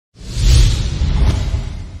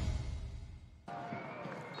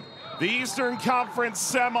The Eastern Conference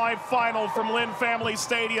Semifinal from Lynn Family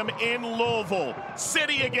Stadium in Louisville.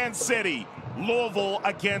 City against City. Louisville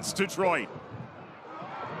against Detroit.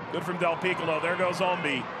 Good from Del Piccolo. There goes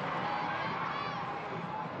Ownby.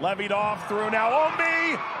 Levied off through now.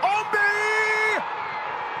 Ownby! Ownby!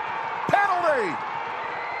 Penalty!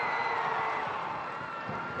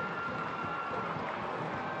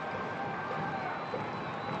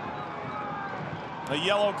 A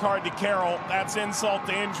yellow card to Carroll. That's insult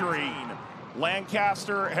to injury.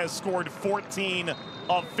 Lancaster has scored 14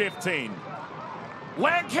 of 15.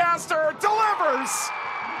 Lancaster delivers!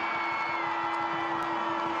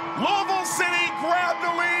 Louisville City grabbed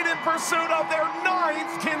the lead in pursuit of their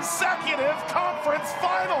 9th consecutive conference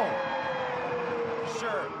final.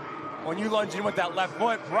 Sure. When you lunge in with that left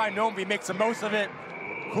foot, Brian Ownby makes the most of it.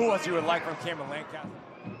 Cool as you would like from Cameron Lancaster.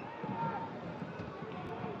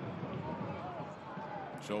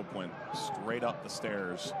 Jope went straight up the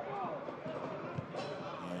stairs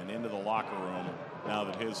and into the locker room now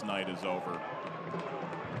that his night is over.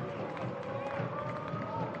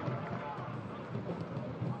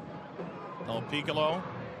 Del Piccolo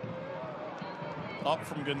up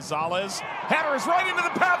from Gonzalez. Header is right into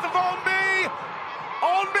the path of Ownby.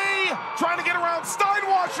 Ownby trying to get around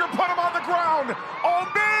Steinwascher, put him on the ground.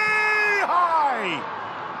 Ownby high.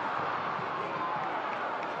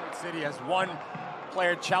 City has one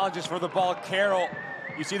player challenges for the ball. Carroll,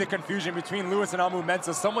 you see the confusion between Lewis and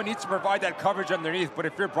Almu-Mensah. Someone needs to provide that coverage underneath, but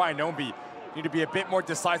if you're Brian Ownby, you need to be a bit more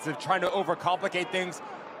decisive, trying to overcomplicate things.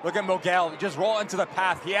 Look at Mogel, just roll into the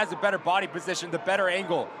path. He has a better body position, the better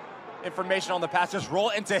angle. Information on the pass, just roll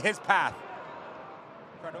into his path.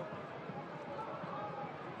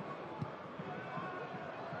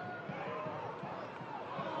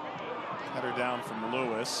 Header down from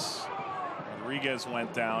Lewis. Rodriguez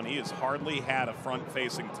went down. He has hardly had a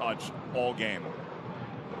front-facing touch all game.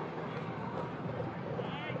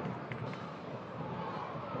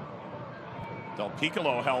 Del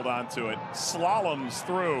Piccolo held on to it. Slaloms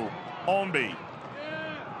through. Ownby.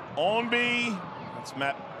 Ownby. That's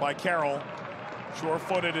met by Carroll.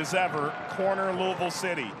 Sure-footed as ever. Corner Louisville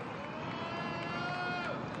City.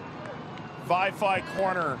 5-5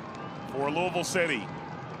 corner for Louisville City.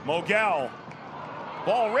 Mogel.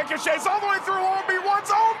 Ball ricochets all the way through. Ownby wants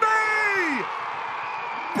Ownby!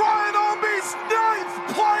 Brian Ownby's 9th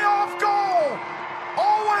playoff goal!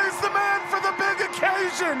 Always the man for the big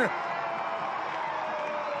occasion!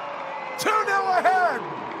 2-0 ahead!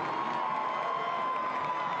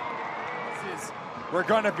 We're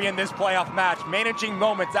going to be in this playoff match, managing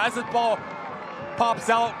moments. As the ball pops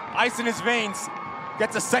out, ice in his veins,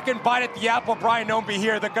 gets a second bite at the apple. Brian Ownby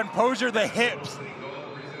here, the composure, the hips,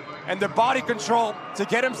 and the body control to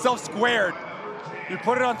get himself squared. You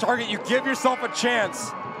put it on target, you give yourself a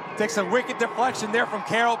chance. Takes a wicked deflection there from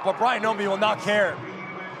Carroll, but Brian Ownby will not care.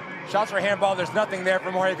 Shots for handball, there's nothing there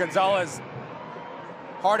from Jorge Gonzalez.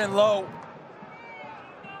 Hard and low.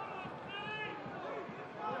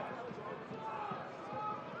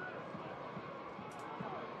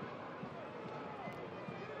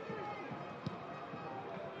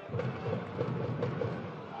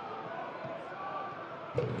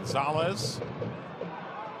 Gonzalez.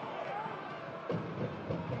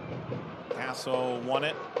 Casso won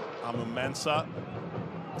it. Almu-Mensah.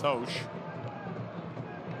 Tosh.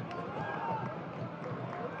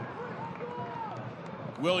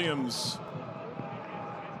 Williams.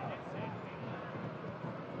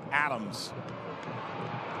 Adams.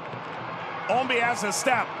 Ownby has a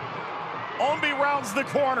step. Ownby rounds the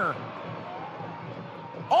corner.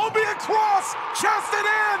 Ownby across, chested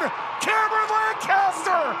in. Cameron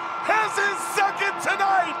Lancaster has his second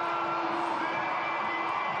tonight.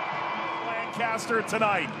 Lancaster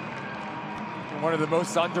tonight. One of the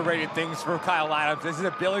most underrated things for Kyle Adams is his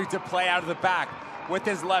ability to play out of the back with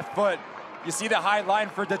his left foot. You see the high line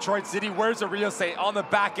for Detroit City. Where's the real estate? On the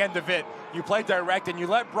back end of it. You play direct and you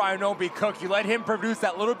let Brian Ownby cook. You let him produce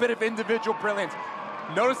that little bit of individual brilliance.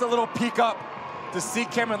 Notice a little peek up to see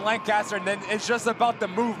Cameron Lancaster, and then it's just about the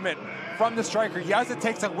movement from the striker. He also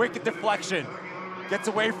takes a wicked deflection. Gets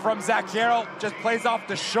away from Zach Carroll, just plays off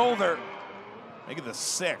the shoulder. Make it the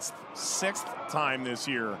sixth time this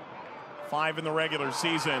year. 5 in the regular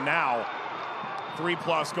season. Now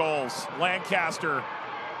 3+ goals. Lancaster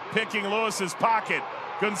picking Lewis's pocket.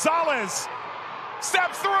 Gonzalez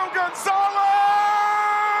steps through. Gonzalez!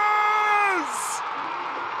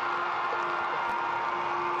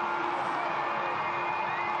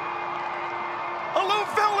 A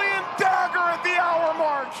Louisvillian dagger at the hour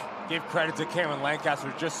mark. Give credit to Cameron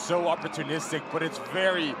Lancaster, just so opportunistic, but it's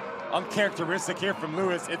very uncharacteristic here from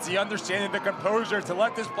Lewis. It's the understanding, the composure to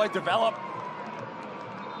let this play develop.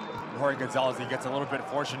 Jorge Gonzalez, he gets a little bit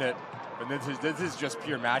fortunate, but this is just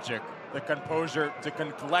pure magic. The composure to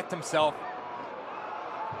collect himself.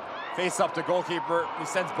 Face up to goalkeeper. He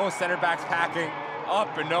sends both center backs packing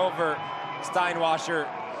up and over. Steinwascher,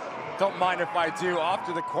 don't mind if I do, off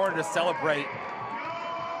to the corner to celebrate.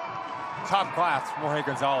 Top class from Jorge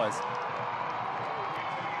Gonzalez.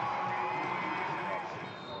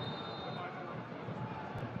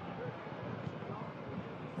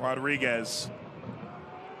 Rodriguez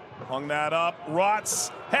hung that up.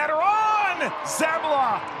 Rotz, header on!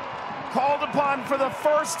 Zebla, called upon for the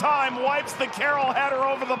first time, wipes the Carroll header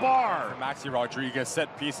over the bar. Maxi Rodriguez,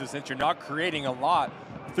 set pieces, since you're not creating a lot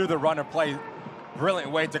through the run of play.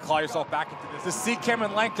 Brilliant way to claw yourself back into this. To see Kim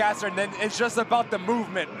in Lancaster, and then it's just about the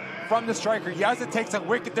movement from the striker. Yes, it takes a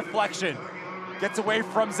wicked deflection. Gets away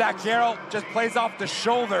from Zach Carroll, just plays off the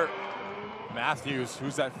shoulder. Matthews,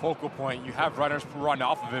 who's that focal point. You have runners run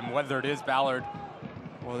off of him, whether it is Ballard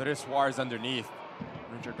or whether it is Suarez underneath.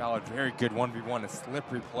 Richard Ballard, very good 1v1, a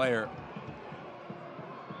slippery player.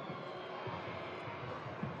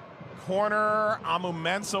 Corner,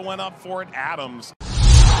 Amumensa went up for it. Adams.